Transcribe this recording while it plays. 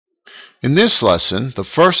In this lesson, the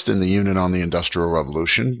first in the unit on the Industrial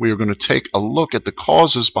Revolution, we are going to take a look at the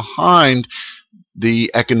causes behind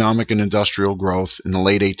the economic and industrial growth in the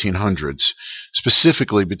late 1800s,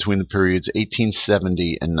 specifically between the periods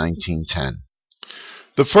 1870 and 1910.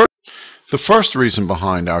 The first reason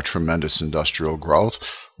behind our tremendous industrial growth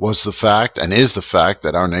was the fact, and is the fact,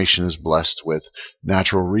 that our nation is blessed with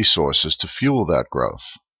natural resources to fuel that growth.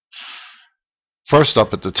 First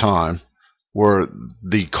up at the time were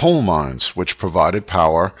the coal mines, which provided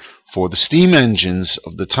power for the steam engines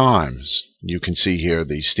of the times. You can see here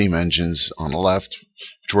the steam engines on the left,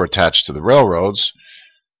 which were attached to the railroads,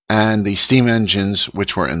 and the steam engines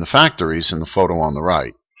which were in the factories in the photo on the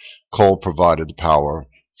right. Coal provided the power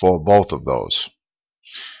for both of those.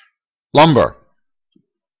 Lumber.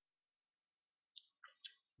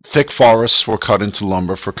 Thick forests were cut into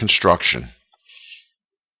lumber for construction.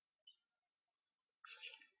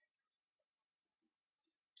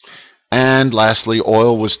 And lastly,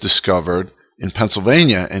 oil was discovered in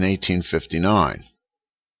Pennsylvania in 1859.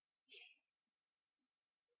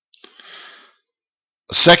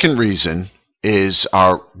 A second reason is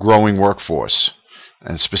our growing workforce.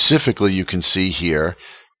 And specifically, you can see here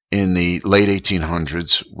in the late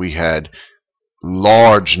 1800s, we had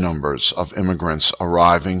large numbers of immigrants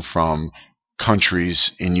arriving from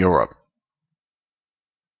countries in Europe.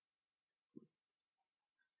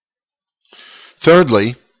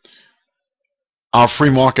 Thirdly, our free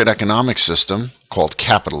market economic system, called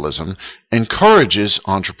capitalism, encourages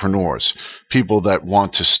entrepreneurs. People that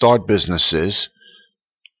want to start businesses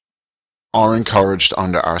are encouraged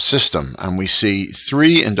under our system. And we see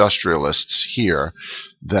three industrialists here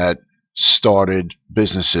that started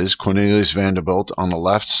businesses. Cornelius Vanderbilt on the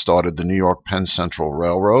left started the New York Penn Central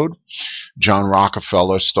Railroad. John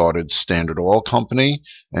Rockefeller started Standard Oil Company.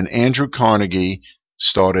 And Andrew Carnegie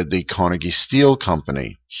started the Carnegie Steel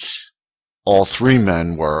Company. All three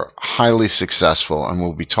men were highly successful, and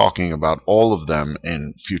we'll be talking about all of them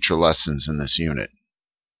in future lessons in this unit.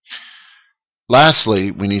 Lastly,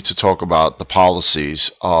 we need to talk about the policies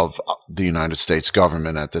of the United States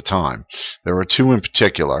government at the time. There were two in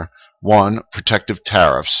particular. One, protective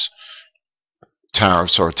tariffs.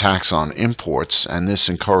 Tariffs are a tax on imports, and this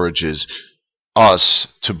encourages us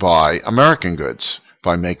to buy American goods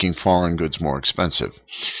by making foreign goods more expensive.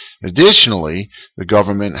 Additionally, the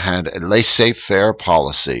government had a laissez-faire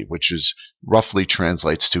policy, which roughly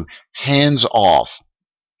translates to hands-off.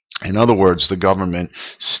 In other words, the government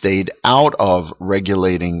stayed out of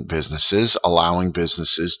regulating businesses, allowing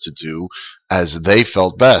businesses to do as they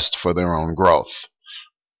felt best for their own growth,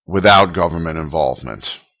 without government involvement.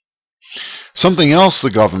 Something else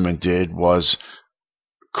the government did was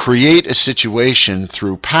create a situation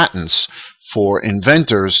through patents for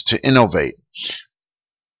inventors to innovate.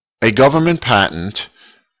 A government patent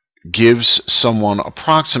gives someone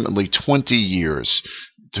approximately 20 years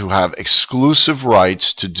to have exclusive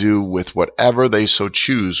rights to do with whatever they so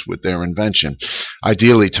choose with their invention,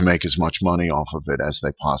 ideally to make as much money off of it as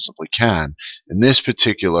they possibly can. In this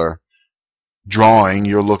particular drawing,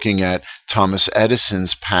 you're looking at Thomas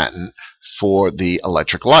Edison's patent for the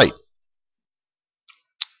electric light.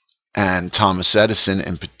 And Thomas Edison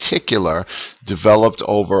in particular developed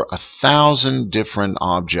over 1,000 different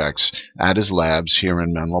objects at his labs here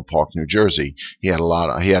in Menlo Park, New Jersey. He had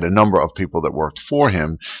a number of people that worked for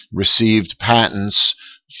him, received patents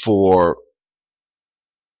for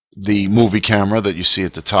the movie camera that you see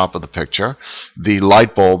at the top of the picture, the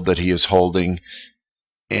light bulb that he is holding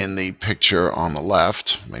in the picture on the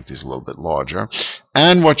left, make these a little bit larger,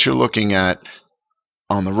 and what you're looking at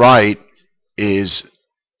on the right is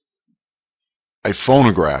a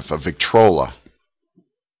phonograph, a Victrola,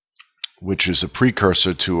 which is a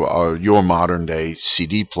precursor to your modern-day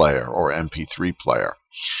CD player or MP3 player.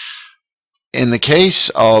 In the case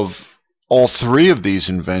of all three of these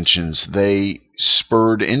inventions, they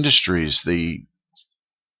spurred industries. The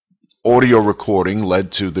audio recording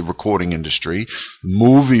led to the recording industry.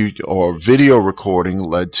 Movie or video recording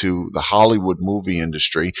led to the Hollywood movie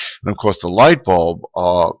industry. And of course, the light bulb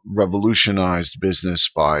revolutionized business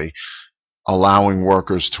by allowing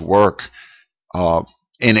workers to work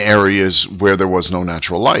in areas where there was no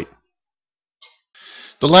natural light.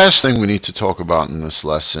 The last thing we need to talk about in this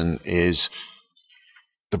lesson is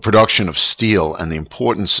the production of steel and the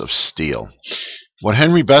importance of steel. What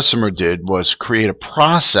Henry Bessemer did was create a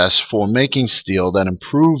process for making steel that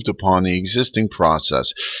improved upon the existing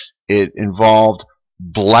process. It involved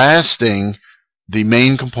blasting the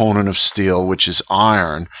main component of steel, which is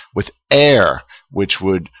iron, with air, which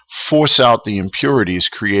would force out the impurities,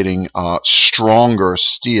 creating stronger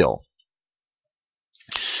steel.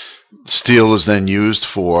 Steel is then used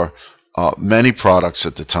for many products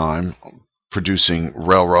at the time, producing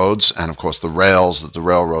railroads and, of course, the rails that the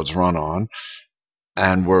railroads run on.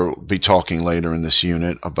 And we'll be talking later in this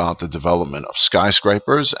unit about the development of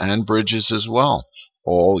skyscrapers and bridges as well,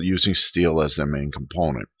 all using steel as their main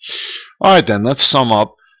component. All right, then, let's sum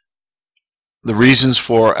up the reasons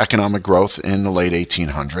for economic growth in the late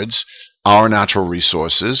 1800s. Our natural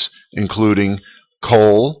resources, including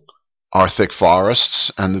coal, our thick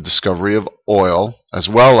forests, and the discovery of oil, as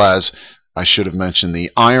well as, I should have mentioned,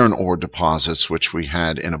 the iron ore deposits, which we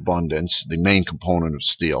had in abundance, the main component of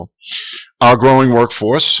steel. Our growing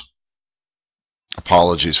workforce,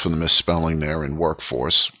 apologies for the misspelling there in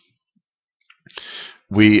workforce.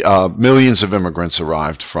 Millions of immigrants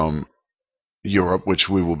arrived from Europe, which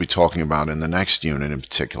we will be talking about in the next unit in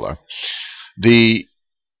particular. The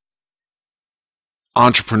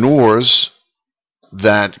entrepreneurs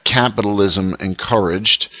that capitalism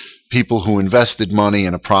encouraged, people who invested money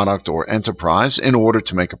in a product or enterprise in order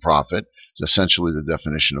to make a profit, is essentially the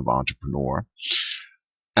definition of entrepreneur.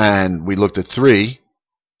 And we looked at three: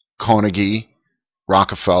 Carnegie,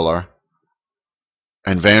 Rockefeller,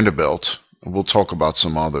 and Vanderbilt. We'll talk about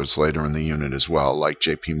some others later in the unit as well, like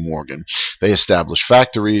J.P. Morgan. They established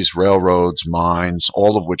factories, railroads, mines,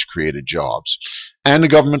 all of which created jobs. And the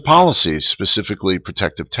government policies, specifically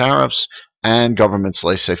protective tariffs and government's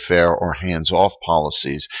laissez-faire or hands-off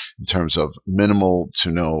policies in terms of minimal to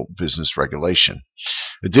no business regulation.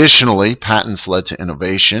 Additionally, patents led to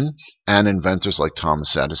innovation and inventors like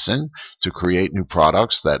Thomas Edison to create new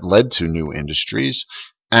products that led to new industries,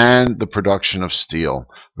 and the production of steel,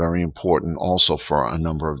 very important also for a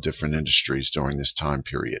number of different industries during this time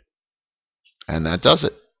period. And that does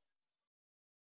it.